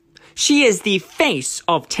She is the face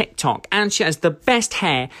of TikTok and she has the best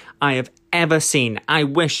hair I have ever seen. I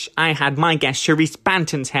wish I had my guest Sherice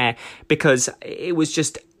Banton's hair because it was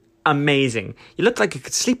just amazing. You looked like you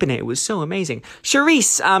could sleep in it. It was so amazing.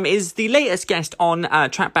 Sherice is the latest guest on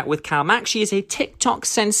Track Back with Cal Mack. She is a TikTok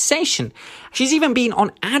sensation. She's even been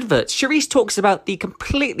on adverts. Sherice talks about the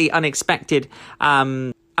completely unexpected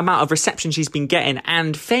amount of reception she's been getting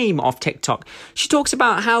and fame of TikTok. She talks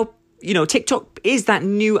about how TikTok is that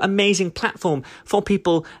new amazing platform for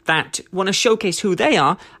people that want to showcase who they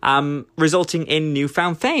are, resulting in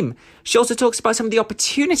newfound fame. She also talks about some of the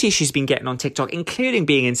opportunities she's been getting on TikTok, including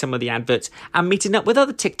being in some of the adverts and meeting up with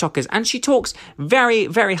other TikTokers. And she talks very,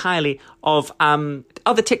 very highly of other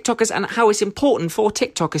TikTokers and how it's important for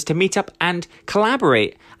TikTokers to meet up and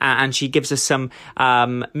collaborate. And she gives us some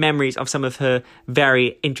memories of some of her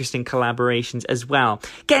very interesting collaborations as well.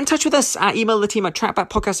 Get in touch with us. Email the team at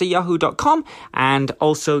trackbackpodcast@yahoo.com and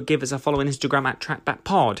also give us a follow on Instagram at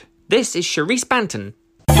trackbackpod. This is Sherice Banton.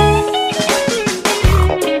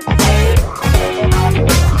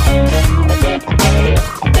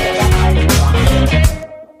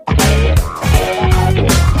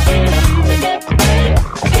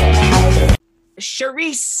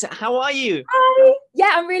 Sherice, how are you? Hi.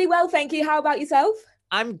 Yeah, I'm really well, thank you. How about yourself?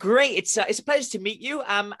 I'm great. It's a pleasure to meet you.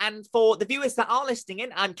 And for the viewers that are listening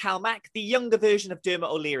in, I'm Cal Mack, the younger version of Dermot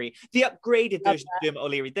O'Leary, the upgraded version of Dermot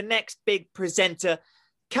O'Leary, the next big presenter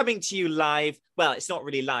coming to you live. Well, it's not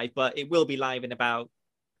really live, but it will be live in about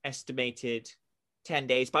estimated 10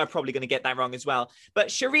 days, but I'm probably going to get that wrong as well. But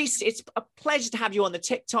Sherice, it's a pleasure to have you on the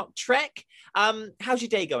TikTok trek. How's your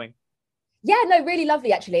day going? Yeah, no, really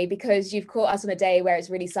lovely actually, because you've caught us on a day where it's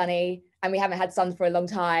really sunny and we haven't had sun for a long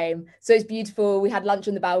time. So it's beautiful. We had lunch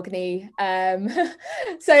on the balcony.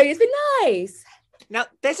 So it's been nice. Now,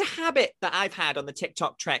 there's a habit that I've had on the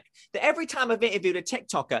TikTok trek that every time I've interviewed a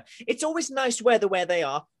TikToker, it's always nice weather where they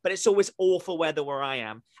are, but it's always awful weather where I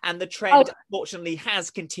am. And the trend, unfortunately, has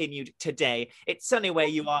continued today. It's sunny where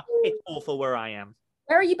you are. It's awful where I am.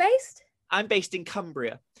 Where are you based? I'm based in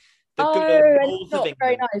Cumbria. It's not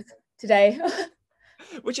very nice today.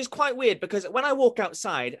 Which is quite weird because when I walk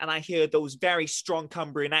outside and I hear those very strong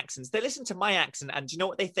Cumbrian accents, they listen to my accent and do you know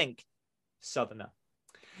what they think? Southerner.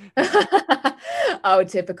 Oh,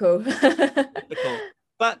 typical. Typical.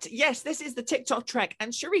 But yes, this is the TikTok trek.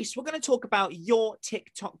 And Sherice, we're going to talk about your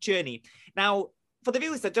TikTok journey. Now, for the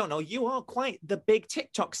viewers that don't know, you are quite the big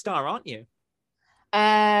TikTok star, aren't you?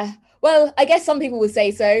 Well, I guess some people would say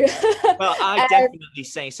so. Well, I definitely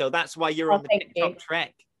say so. That's why you're on the TikTok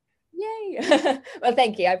trek. Yay. Well,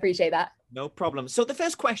 thank you. I appreciate that. No problem. So the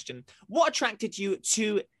first question, what attracted you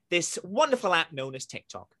to this wonderful app known as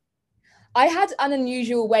TikTok? I had an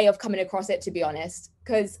unusual way of coming across it, to be honest,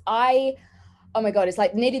 because oh my God, it's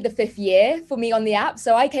like nearly the 5th year for me on the app.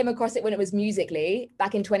 So I came across it when it was Musical.ly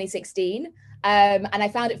back in 2016. And I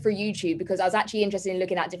found it through YouTube because I was actually interested in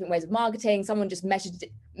looking at different ways of marketing. Someone just mentioned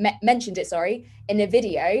it in a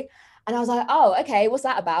video. And I was like, oh, okay, what's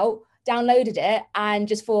that about? Downloaded it and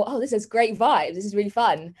just thought, oh, this is great vibes. This is really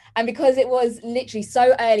fun. And because it was literally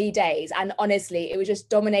so early days, and honestly, it was just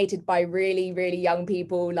dominated by really, really young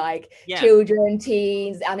people, like children,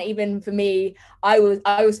 teens. And even for me, I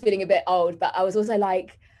was feeling a bit old, but I was also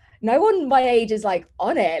like, no one my age is like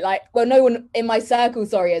on it. Like, well, no one in my circle,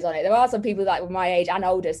 is on it. There are some people that were my age and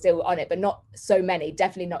older still on it, but not so many,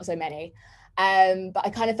 definitely not so many. But I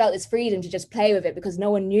kind of felt this freedom to just play with it because no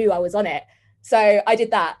one knew I was on it. So I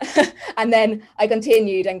did that. And then I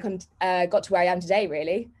continued and got to where I am today,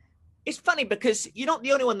 really. It's funny because you're not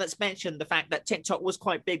the only one that's mentioned the fact that TikTok was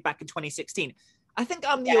quite big back in 2016. I think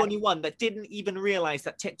I'm the only one that didn't even realize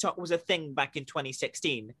that TikTok was a thing back in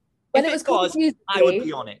 2016. When it was called Musical.ly, I would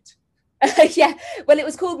be on it. Yeah, well, it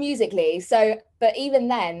was called Musical.ly. So, but even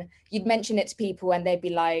then, you'd mention it to people and they'd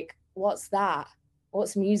be like, what's that?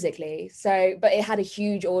 What's Musical.ly? So, but it had a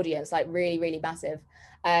huge audience, like really, really massive.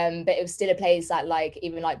 But it was still a place that like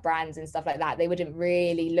even like brands and stuff like that, they wouldn't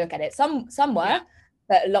really look at it. Some were,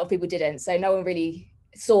 but a lot of people didn't. So no one really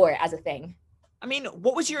saw it as a thing. I mean,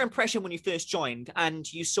 what was your impression when you first joined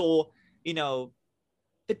and you saw,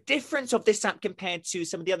 the difference of this app compared to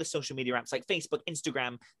some of the other social media apps like Facebook,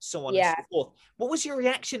 Instagram, so on and so forth? What was your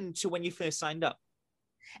reaction to when you first signed up?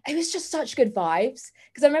 It was just such good vibes.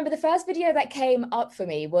 Because I remember the first video that came up for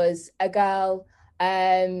me was a girl.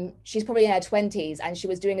 She's probably in her 20s and she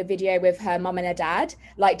was doing a video with her mum and her dad,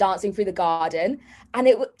 like dancing through the garden, and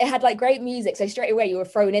it had like great music. So straight away you were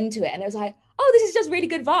thrown into it and it was like, oh, this is just really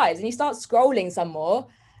good vibes. And you start scrolling some more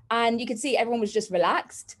and you could see everyone was just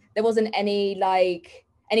relaxed. There wasn't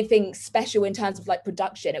anything special in terms of like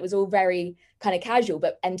production. It was all very kind of casual,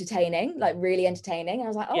 but entertaining, like really entertaining. And I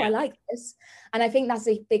was like, oh, I like this. And I think that's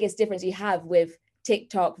the biggest difference you have with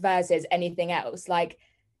TikTok versus anything else. Like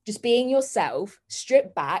just being yourself,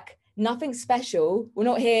 stripped back, nothing special. We're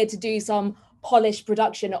not here to do some polished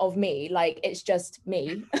production of me. Like it's just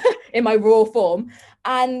me in my raw form.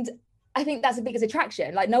 And I think that's the biggest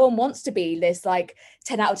attraction. Like no one wants to be this like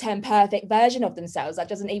 10 out of 10 perfect version of themselves. That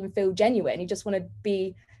doesn't even feel genuine. You just want to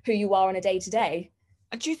be who you are on a day to day.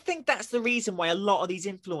 And do you think that's the reason why a lot of these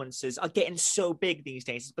influencers are getting so big these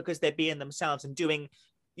days? Is because they're being themselves and doing,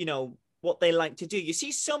 you know, what they like to do. You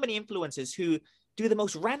see so many influencers who do the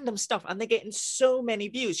most random stuff and they're getting so many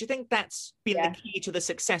views. Do you think that's been the key to the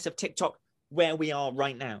success of TikTok where we are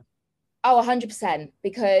right now? Oh, 100%.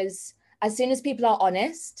 Because as soon as people are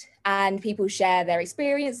honest and people share their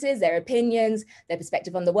experiences, their opinions, their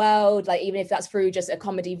perspective on the world, like even if that's through just a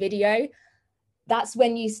comedy video, that's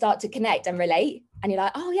when you start to connect and relate. And you're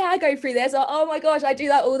like, oh yeah, I go through this. Or, oh my gosh, I do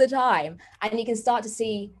that all the time. And you can start to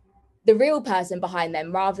see the real person behind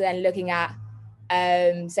them rather than looking at,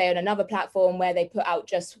 say on another platform where they put out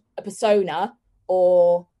just a persona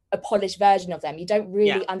or a polished version of them. You don't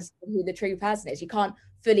really understand who the true person is. You can't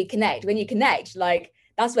fully connect. When you connect, like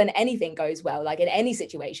that's when anything goes well, like in any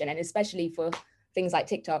situation, and especially for things like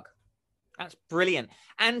TikTok. That's brilliant.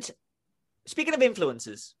 And speaking of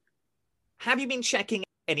influencers, have you been checking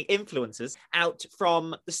any influencers out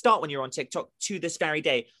from the start when you're on TikTok to this very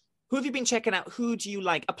day? Who have you been checking out? Who do you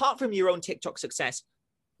like? Apart from your own TikTok success,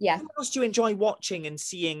 yeah, who else do you enjoy watching and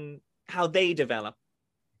seeing how they develop?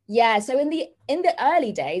 Yeah, so in the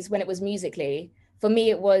early days when it was Musically, for me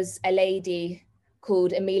it was a lady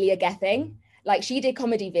called Amelia Gething. Like she did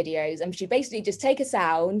comedy videos and she basically just take a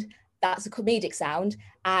sound that's a comedic sound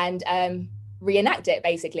and reenact it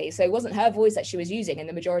basically. So it wasn't her voice that she was using in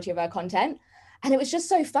the majority of her content, and it was just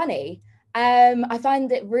so funny. I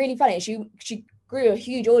find it really funny. She grew a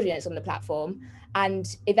huge audience on the platform, and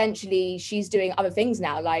eventually she's doing other things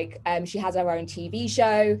now. Like she has her own TV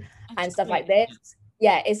show and stuff like this.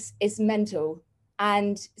 Yeah, it's mental.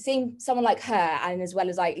 And seeing someone like her, and as well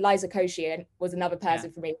as like Liza Koshy was another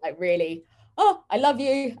person for me, like really, oh, I love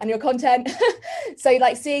you and your content. So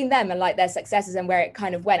like seeing them and like their successes and where it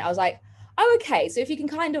kind of went, I was like, oh, okay. So if you can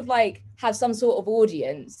kind of like have some sort of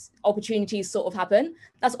audience, opportunities sort of happen.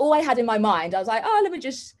 That's all I had in my mind. I was like, oh, let me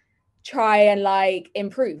just try and like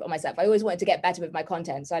improve on myself. I always wanted to get better with my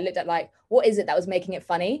content. So I looked at like, what is it that was making it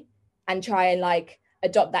funny, and try and like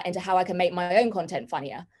adopt that into how I can make my own content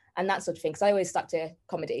funnier and that sort of thing. Because I always stuck to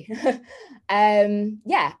comedy. And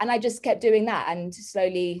I just kept doing that, and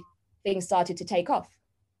slowly things started to take off.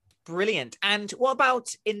 Brilliant. And what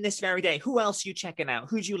about in this very day? Who else are you checking out?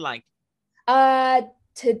 Who do you like?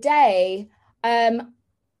 Today, who's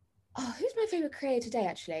my favorite creator today,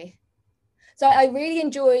 actually? So I really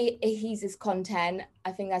enjoy Ahize's content.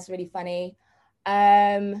 I think that's really funny.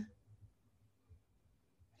 There's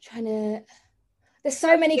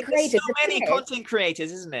so many creators. So many content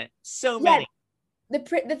creators, isn't it? So many.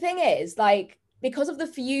 The thing is, like, because of the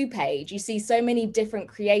For You page, you see so many different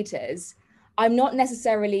creators. I'm not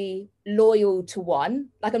necessarily loyal to one.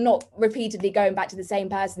 Like, I'm not repeatedly going back to the same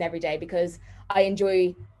person every day because I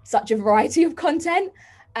enjoy such a variety of content.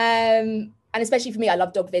 And especially for me, I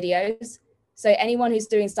love dog videos. So anyone who's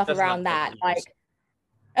doing stuff around that, like,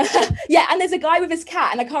 yeah. And there's a guy with his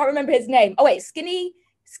cat, and I can't remember his name. Oh wait, skinny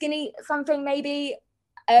something maybe.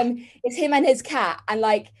 It's him and his cat, and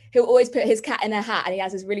like he'll always put his cat in a hat, and he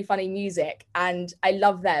has this really funny music, and I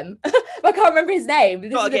love them. But I can't remember his name.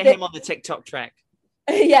 You've got to get him on the TikTok track.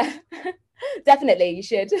 Yeah, definitely, you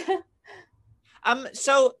should.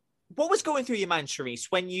 So what was going through your mind, Sherice,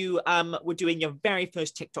 when you were doing your very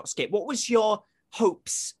first TikTok skit? What was your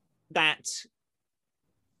hopes that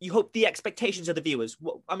you hoped the expectations of the viewers?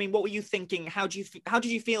 What were you thinking? How did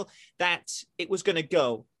you feel that it was going to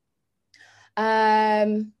go?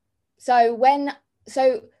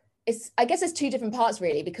 So it's, I guess there's two different parts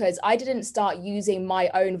really, because I didn't start using my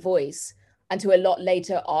own voice until a lot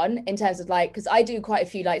later on, in terms of like, because I do quite a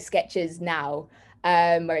few like sketches now,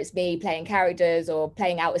 where it's me playing characters or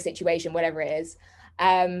playing out a situation, whatever it is.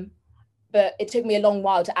 But it took me a long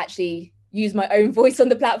while to actually use my own voice on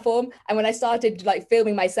the platform. And when I started like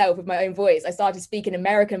filming myself with my own voice, I started speaking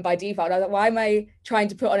American by default. I was like, why am I trying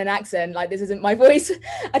to put on an accent? Like, this isn't my voice.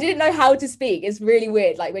 I didn't know how to speak. It's really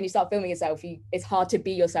weird. Like when you start filming yourself, it's hard to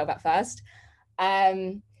be yourself at first.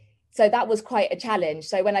 So that was quite a challenge.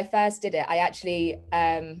 So when I first did it, I actually,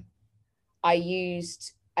 I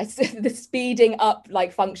used the speeding up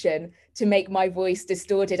like function to make my voice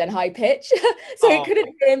distorted and high pitch, so it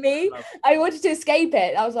couldn't hear me. I wanted to escape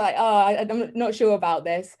it. I was like, oh, I'm not sure about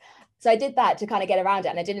this. So I did that to kind of get around it,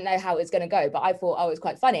 and I didn't know how it was going to go, but I thought, oh, it was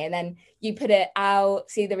quite funny. And then you put it out,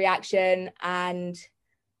 see the reaction, and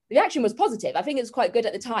the reaction was positive. I think it was quite good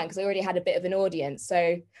at the time because I already had a bit of an audience.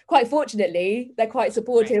 So quite fortunately, they're quite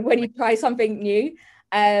supportive when you try something new.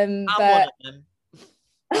 I'm one of them.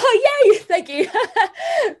 Oh, yay, thank you.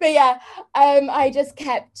 But yeah, I just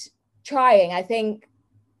kept trying. I think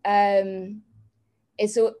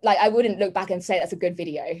it's like, I wouldn't look back and say that's a good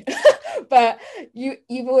video, but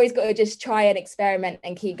you've always got to just try and experiment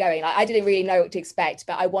and keep going. Like, I didn't really know what to expect,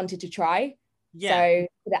 but I wanted to try. Yeah. So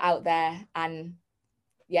put it out there and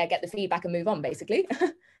yeah, get the feedback and move on, basically.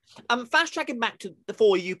 Fast tracking back to the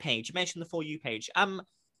For You page. You mentioned the For You page.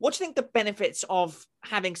 What do you think the benefits of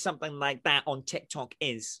having something like that on TikTok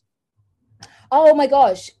is? Oh my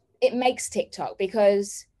gosh, it makes TikTok,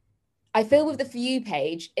 because I feel with the For You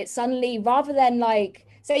page, it's suddenly, rather than like,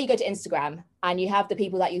 say you go to Instagram and you have the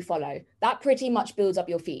people that you follow, that pretty much builds up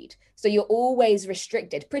your feed. So you're always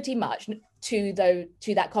restricted pretty much to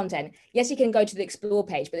that content. Yes, you can go to the Explore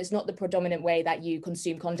page, but it's not the predominant way that you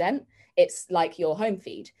consume content. It's like your home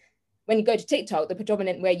feed. When you go to TikTok, the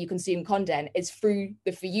predominant way you consume content is through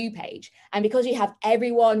the For You page. And because you have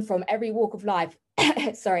everyone from every walk of life,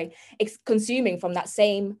 it's consuming from that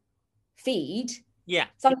same feed, yeah,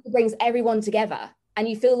 something brings everyone together and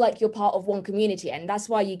you feel like you're part of one community. And that's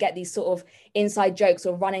why you get these sort of inside jokes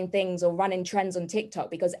or running things or running trends on TikTok,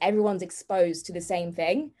 because everyone's exposed to the same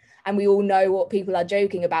thing. And we all know what people are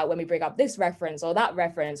joking about when we bring up this reference or that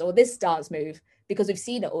reference or this dance move, because we've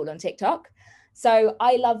seen it all on TikTok. So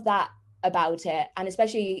I love that about it. And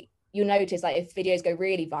especially, you notice, like, if videos go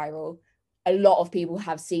really viral, a lot of people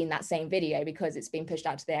have seen that same video because it's been pushed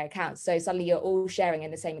out to their accounts. So suddenly you're all sharing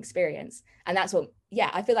in the same experience. And that's what, yeah,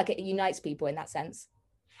 I feel like it unites people in that sense.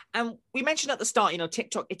 And we mentioned at the start,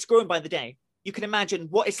 TikTok, it's growing by the day. You can imagine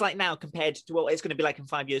what it's like now compared to what it's going to be like in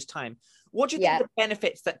 5 years' time. What do you think the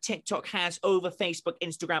benefits that TikTok has over Facebook,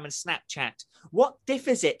 Instagram, and Snapchat? What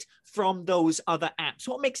differs it from those other apps?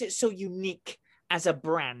 What makes it so unique as a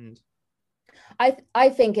brand? I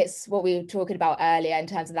think it's what we were talking about earlier in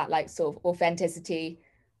terms of that, like, sort of authenticity,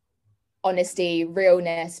 honesty,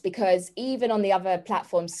 realness, because even on the other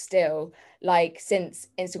platforms still, like, since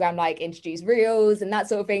Instagram like introduced reels and that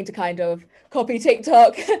sort of thing to kind of copy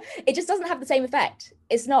TikTok, it just doesn't have the same effect.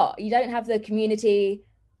 It's not, you don't have the community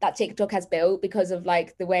that TikTok has built because of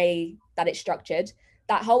like the way that it's structured.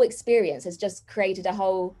 That whole experience has just created a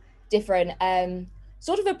whole different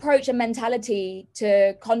sort of approach and mentality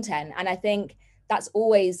to content. And I think that's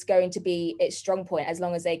always going to be its strong point, as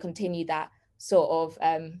long as they continue that sort of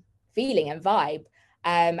feeling and vibe.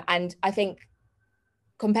 And I think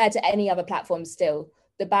compared to any other platform still,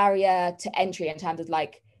 the barrier to entry in terms of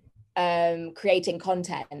like creating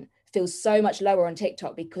content feels so much lower on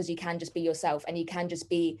TikTok, because you can just be yourself and you can just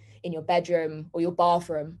be in your bedroom or your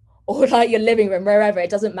bathroom or like your living room, wherever, it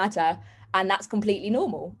doesn't matter. And that's completely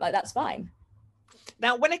normal. Like, that's fine.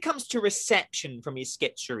 Now, when it comes to reception from your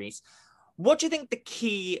skits, Sherice, what do you think the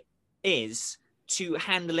key is to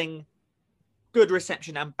handling good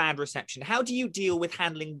reception and bad reception? How do you deal with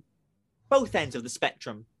handling both ends of the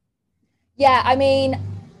spectrum? Yeah, I mean,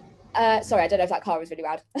 sorry, I don't know if that car was really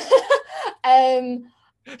loud.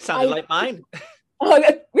 Sounded like mine. Oh,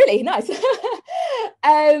 really? Nice.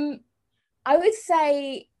 I would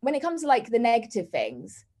say when it comes to like the negative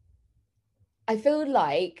things, I feel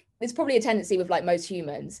like there's probably a tendency with like most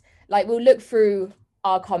humans, like we'll look through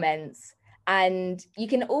our comments and you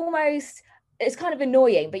can almost, it's kind of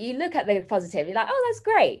annoying, but you look at the positive, you're like, oh, that's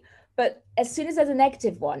great. But as soon as there's a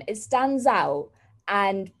negative one, it stands out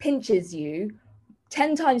and pinches you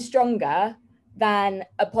 10 times stronger than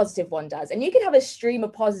a positive one does. And you can have a stream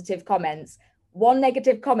of positive comments, one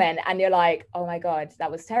negative comment, and you're like, oh my God, that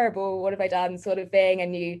was terrible. What have I done? Sort of thing.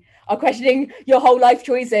 And you are questioning your whole life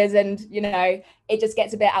choices. And, it just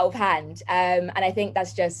gets a bit out of hand. And I think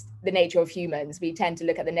that's just the nature of humans. We tend to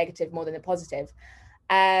look at the negative more than the positive.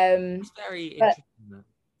 It's very interesting.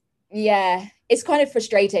 Yeah, it's kind of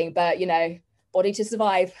frustrating, but, body to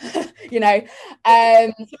survive,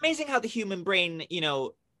 It's amazing how the human brain,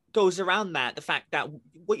 goes around that. The fact that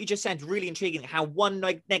what you just said is really intriguing, how one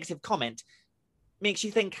negative comment makes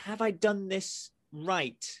you think, have I done this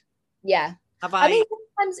right? Yeah. I mean,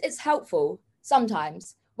 sometimes it's helpful.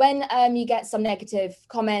 Sometimes when you get some negative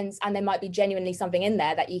comments and there might be genuinely something in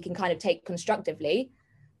there that you can kind of take constructively,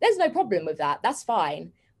 there's no problem with that. That's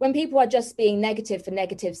fine. When people are just being negative for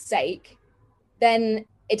negative's sake, then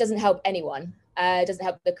it doesn't help anyone. doesn't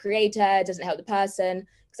help the creator, doesn't help the person.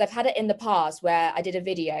 Because I've had it in the past where I did a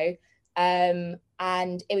video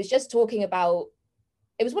and it was just talking about,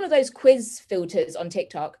 it was one of those quiz filters on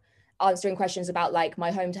TikTok, answering questions about like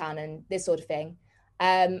my hometown and this sort of thing.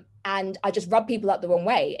 And I just rubbed people up the wrong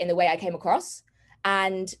way in the way I came across.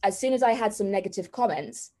 And as soon as I had some negative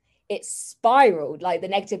comments, it spiraled, like the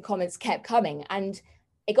negative comments kept coming. And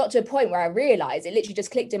it got to a point where I realized, it literally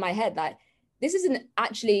just clicked in my head, like, this isn't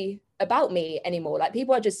actually about me anymore. Like,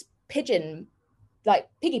 people are just piggybacking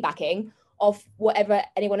off whatever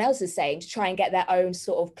anyone else is saying to try and get their own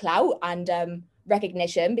sort of clout and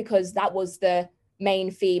recognition, because that was the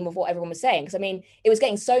main theme of what everyone was saying. Because I mean, it was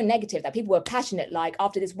getting so negative that people were passionate. Like,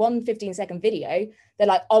 after this one 15-second video, they're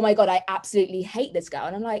like, oh my God, I absolutely hate this girl.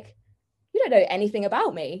 And I'm like, you don't know anything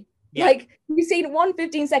about me. Yeah. Like, you've seen one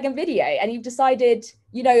 15-second video and you've decided,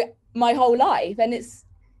 you know, my whole life. And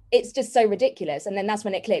it's just so ridiculous. And then that's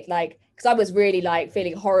when it clicked, like, because I was really like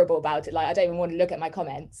feeling horrible about it. Like, I don't even want to look at my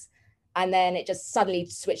comments. And then it just suddenly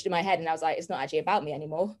switched in my head and I was like, it's not actually about me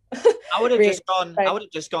anymore. I would have really?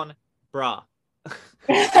 just gone, brah.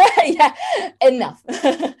 Yeah, enough.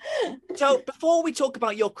 So before we talk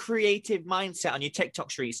about your creative mindset on your TikTok,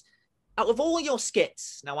 Sherice, out of all your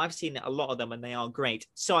skits, now I've seen a lot of them and they are great.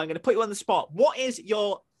 So I'm going to put you on the spot. What is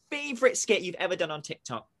your favorite skit you've ever done on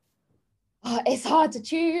TikTok? Oh, it's hard to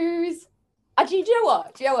choose. Actually, do you know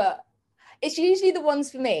what? It's usually the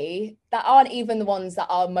ones for me that aren't even the ones that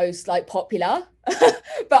are most like popular,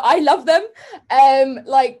 but I love them.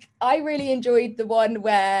 Like, I really enjoyed the one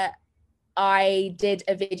where I did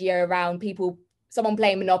a video around someone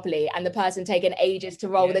playing Monopoly and the person taking ages to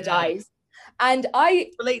roll the dice. And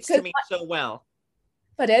relates to me so well.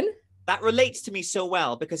 Pardon? That relates to me so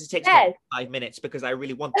well because it takes 5 minutes because I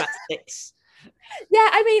really want that 6. Yeah,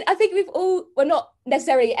 I mean, I think well, not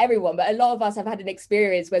necessarily everyone, but a lot of us have had an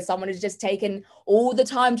experience where someone has just taken all the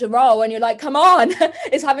time to roll and you're like, come on.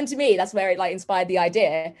 It's happened to me. That's where it like inspired the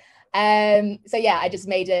idea. So yeah, I just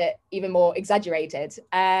made it even more exaggerated.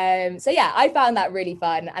 So yeah, I found that really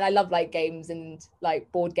fun, and I love like games and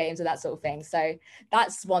like board games and that sort of thing. So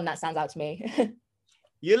that's one that stands out to me.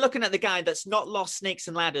 You're looking at the guy that's not lost Snakes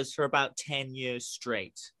and Ladders for about 10 years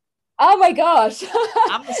straight. Oh my gosh.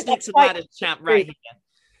 I'm the Snakes and Ladders champ right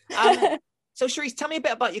here. So Sherice, tell me a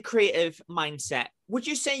bit about your creative mindset. Would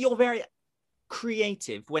you say you're very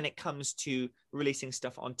creative when it comes to releasing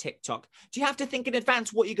stuff on TikTok? Do you have to think in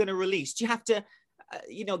advance what you're going to release? Do you have to,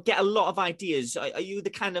 get a lot of ideas? Are you the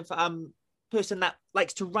kind of person that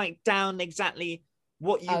likes to write down exactly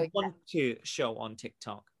what you want to show on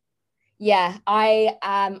TikTok? Yeah, I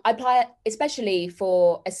apply it especially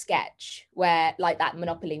for a sketch where like that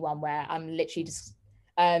Monopoly one where I'm literally just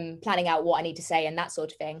planning out what I need to say and that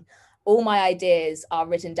sort of thing. All my ideas are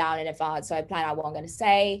written down in advance. So I plan out what I'm going to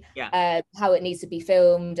say, how it needs to be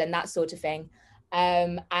filmed and that sort of thing.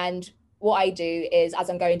 And what I do is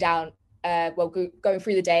as I'm going down, going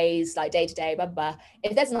through the days, like day to day, blah, blah, blah,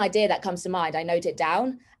 if there's an idea that comes to mind, I note it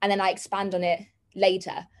down and then I expand on it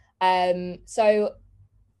later. So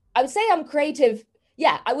I would say I'm creative.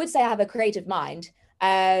 Yeah, I would say I have a creative mind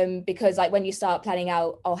because like when you start planning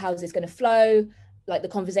out, oh, how's this going to flow? Like the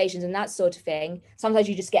conversations and that sort of thing, sometimes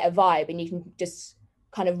you just get a vibe and you can just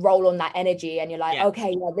kind of roll on that energy and you're like,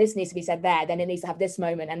 okay, well, this needs to be said there, then it needs to have this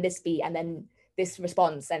moment and this beat and then this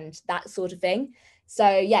response and that sort of thing.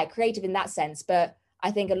 So yeah, creative in that sense. But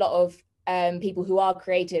I think a lot of people who are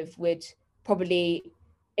creative would probably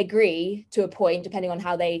agree to a point, depending on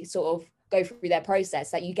how they sort of go through their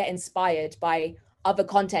process, that you get inspired by other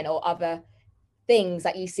content or other things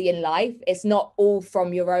that you see in life. It's not all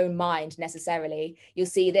from your own mind necessarily. You'll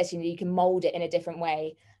see this, you can mold it in a different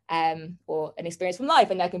way, or an experience from life,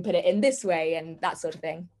 and I can put it in this way and that sort of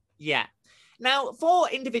thing. Yeah. Now, for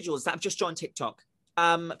individuals that have just joined TikTok,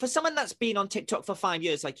 for someone that's been on TikTok for 5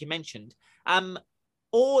 years, like you mentioned,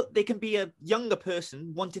 or they can be a younger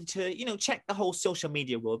person wanting to, check the whole social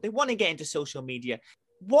media world. They want to get into social media.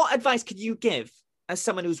 What advice could you give as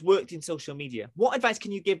someone who's worked in social media? What advice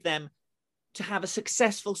can you give them to have a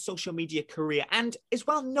successful social media career and as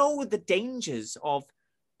well know the dangers of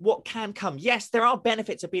what can come? Yes, there are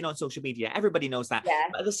benefits of being on social media. Everybody knows that. Yeah.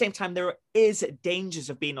 But at the same time, there is dangers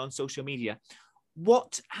of being on social media.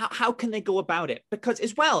 How can they go about it? Because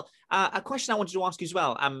as well, a question I wanted to ask you as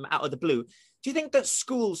well, out of the blue, do you think that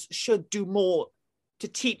schools should do more to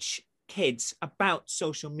teach kids about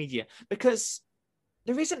social media? Because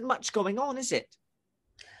there isn't much going on, is it?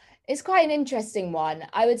 It's quite an interesting one.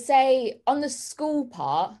 I would say on the school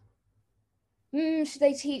part, should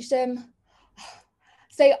they teach them?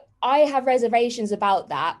 So I have reservations about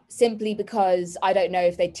that simply because I don't know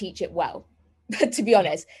if they teach it well. But to be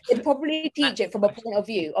honest, they'd probably teach it from a point of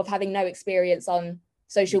view of having no experience on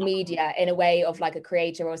social media in a way of like a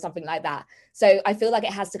creator or something like that. So I feel like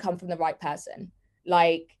it has to come from the right person.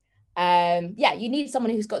 Like, yeah, you need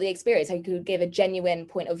someone who's got the experience who could give a genuine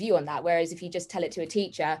point of view on that. Whereas if you just tell it to a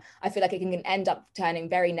teacher, I feel like it can end up turning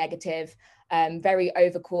very negative, very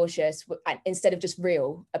overcautious, instead of just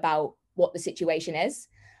real about what the situation is.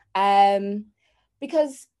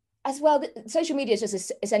 Because as well, social media is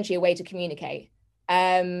just essentially a way to communicate.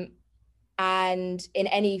 And in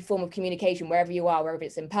any form of communication, wherever you are, whether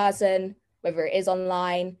it's in person, whether it is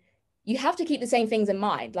online, you have to keep the same things in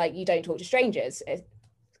mind. Like, you don't talk to strangers. It's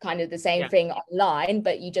kind of the same thing online,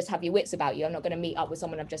 but you just have your wits about you. I'm not going to meet up with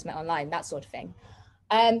someone I've just met online, that sort of thing.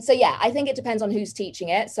 So yeah, I think it depends on who's teaching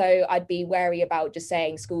it. So I'd be wary about just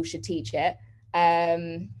saying schools should teach it.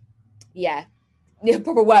 Yeah,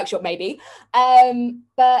 proper workshop maybe.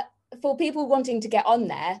 But for people wanting to get on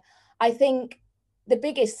there, I think the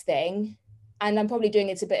biggest thing, and I'm probably doing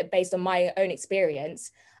it a bit based on my own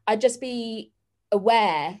experience, I'd just be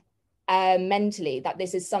aware mentally that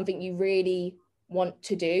this is something you really want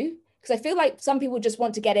to do. Because I feel like some people just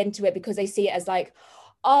want to get into it because they see it as like,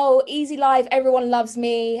 oh, easy life, everyone loves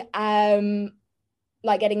me,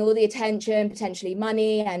 like getting all the attention, potentially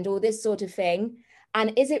money and all this sort of thing.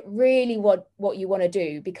 And is it really what you want to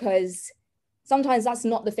do? Because sometimes that's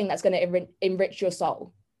not the thing that's going to enrich your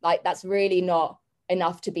soul. Like, that's really not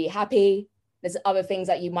enough to be happy. There's other things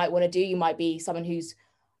that you might want to do. You might be someone who's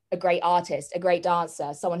a great artist, a great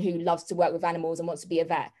dancer, someone who loves to work with animals and wants to be a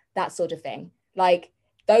vet, that sort of thing. Like,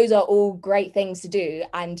 those are all great things to do.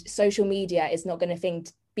 And social media is not going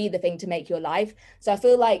to be the thing to make your life. So I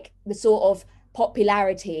feel like the sort of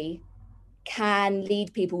popularity can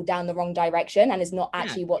lead people down the wrong direction and is not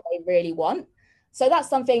actually what they really want. So that's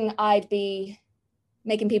something I'd be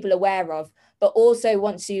making people aware of. But also,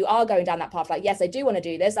 once you are going down that path, like, yes, I do want to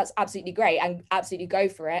do this, that's absolutely great, and absolutely go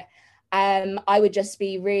for it. I would just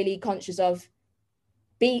be really conscious of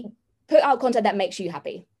put out content that makes you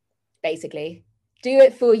happy, basically. Do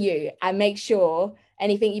it for you and make sure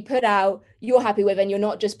anything you put out, you're happy with, and you're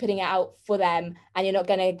not just putting it out for them, and you're not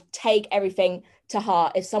going to take everything to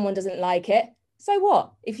heart. If someone doesn't like it, so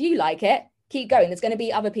what? If you like it, keep going. There's going to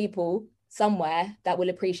be other people somewhere that will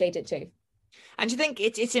appreciate it too. And do you think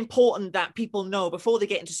it's important that people know before they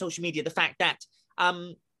get into social media the fact that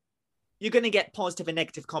you're going to get positive and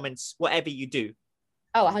negative comments whatever you do?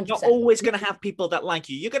 Oh, 100%. You're always going to have people that like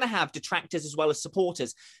you. You're going to have detractors as well as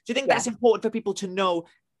supporters. Do you think that's important for people to know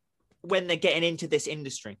when they're getting into this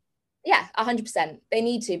industry? Yeah, 100%. They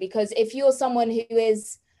need to, because if you're someone who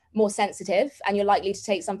is more sensitive and you're likely to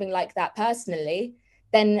take something like that personally,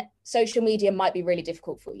 then social media might be really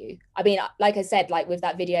difficult for you. I mean, like I said, like with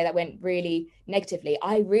that video that went really negatively,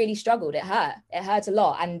 I really struggled. It hurt a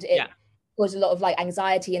lot, and it caused a lot of like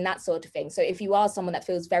anxiety and that sort of thing. So if you are someone that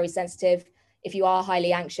feels very sensitive, if you are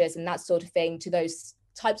highly anxious and that sort of thing to those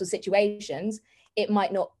types of situations, it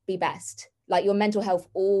might not be best. Like, your mental health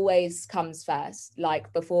always comes first,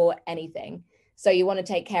 like before anything. So you want to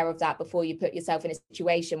take care of that before you put yourself in a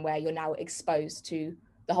situation where you're now exposed to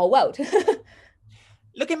the whole world.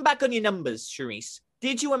 Looking back on your numbers, Sherice,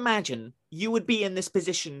 did you imagine you would be in this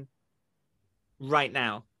position right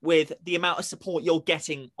now with the amount of support you're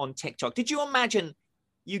getting on TikTok? Did you imagine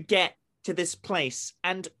you get to this place?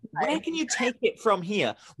 And where can you take it from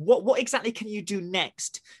here? What exactly can you do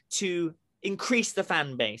next to increase the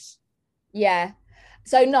fan base? Yeah.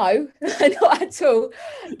 So no, not at all.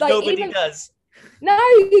 Like, nobody does. No,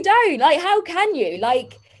 you don't. Like, how can you?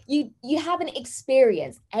 Like, you haven't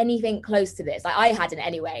experienced anything close to this. Like, I hadn't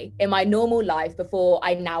anyway in my normal life before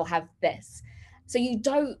I now have this. So you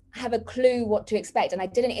don't have a clue what to expect. And I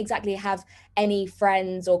didn't exactly have any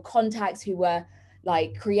friends or contacts who were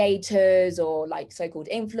like creators or like so-called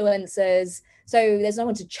influencers. So there's no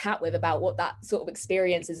one to chat with about what that sort of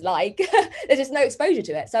experience is like. There's just no exposure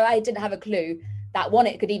to it. So I didn't have a clue that, one,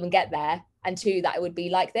 it could even get there, and two, that it would be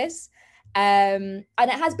like this. And it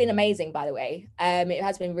has been amazing, by the way. It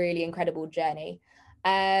has been really incredible journey.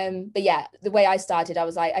 But yeah, the way I started, I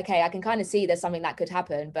was like, okay, I can kind of see there's something that could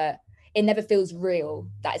happen, but it never feels real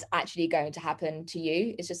that it's actually going to happen to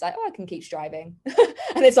you. It's just like, oh, I can keep striving.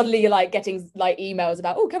 And then suddenly you're like getting like emails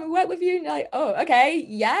about, oh, can we work with you? And you're like, oh, okay,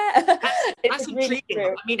 yeah. That's intriguing.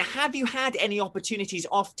 Really, I mean, have you had any opportunities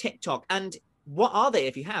off TikTok? And what are they,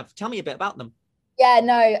 if you have? Tell me a bit about them. Yeah,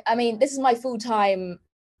 no, I mean, this is my full-time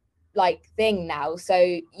like thing now.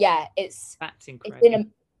 So yeah, that's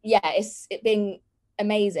incredible. It's been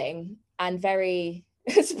amazing and very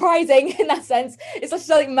surprising in that sense. It's just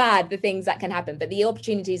something mad, the things that can happen, but the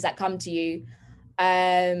opportunities that come to you,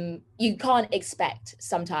 you can't expect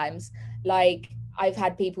sometimes. Like, I've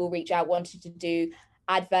had people reach out wanting to do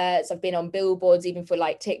adverts. I've been on billboards even for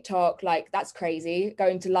like TikTok. Like, that's crazy,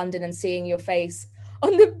 going to London and seeing your face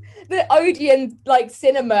on the Odeon like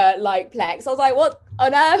cinema like plex. I was like, what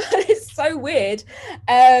on earth? It's so weird.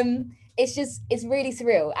 It's really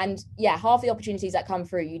surreal. And yeah, half the opportunities that come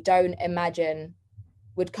through you don't imagine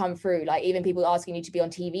would come through. Like, even people asking you to be on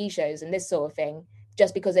TV shows and this sort of thing,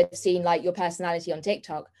 just because they've seen like your personality on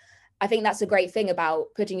TikTok. I think that's a great thing about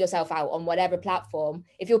putting yourself out on whatever platform.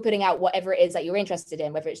 If you're putting out whatever it is that you're interested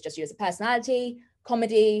in, whether it's just you as a personality,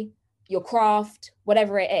 comedy, your craft,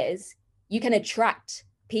 whatever it is, you can attract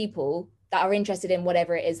people that are interested in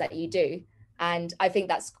whatever it is that you do. And I think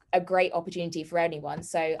that's a great opportunity for anyone.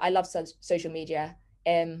 So I love social media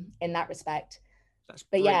in that respect. That's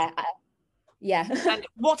but brilliant. yeah. And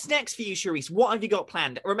what's next for you, Sherice? What have you got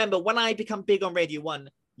planned? Remember, when I become big on Radio 1,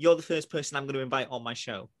 you're the first person I'm going to invite on my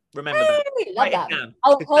show. Remember that. Love that.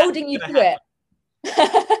 I'm holding you to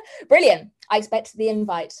it. Brilliant. I expect the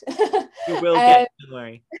invite. You will get it, don't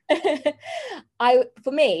worry.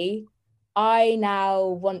 For me, I now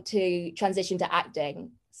want to transition to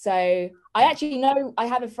acting. So I actually know I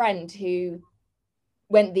have a friend who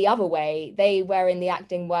went the other way. They were in the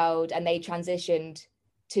acting world and they transitioned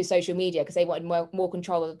to social media because they wanted more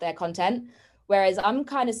control of their content. Whereas I'm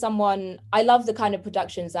kind of someone, I love the kind of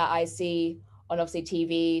productions that I see on obviously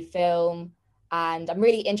TV, film, and I'm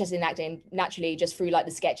really interested in acting naturally just through like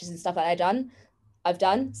the sketches and stuff that I've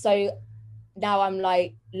done. So now I'm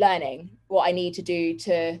like learning what I need to do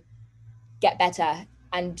to get better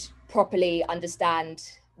and properly understand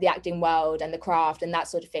the acting world and the craft and that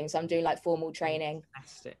sort of thing. So I'm doing like formal training.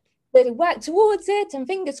 Fantastic. But work towards it and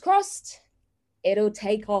fingers crossed, it'll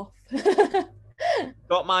take off.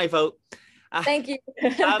 Got my vote. Thank you.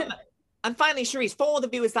 And finally, Sherice, for the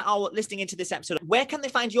viewers that are listening into this episode, where can they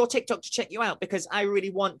find your TikTok to check you out? Because I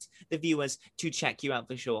really want the viewers to check you out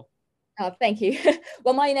for sure. Thank you.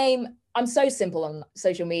 Well, my name, I'm so simple on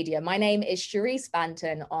social media. My name is Sherice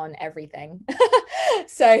Banton on everything.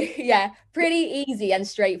 So yeah, pretty easy and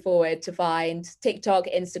straightforward to find. TikTok,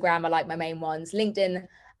 Instagram are like my main ones. LinkedIn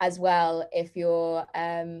as well if you're,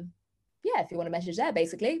 if you want to message there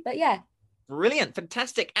basically. But yeah. Brilliant.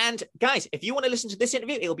 Fantastic. And guys, if you want to listen to this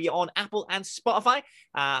interview, it'll be on Apple and Spotify,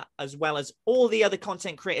 as well as all the other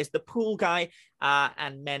content creators, the Pool Guy,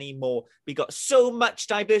 and many more. We got so much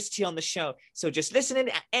diversity on the show. So just listen in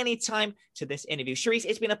at any time to this interview. Sherice,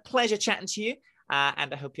 it's been a pleasure chatting to you,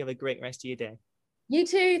 and I hope you have a great rest of your day. You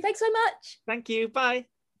too. Thanks so much. Thank you. Bye.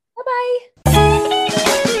 Bye-bye.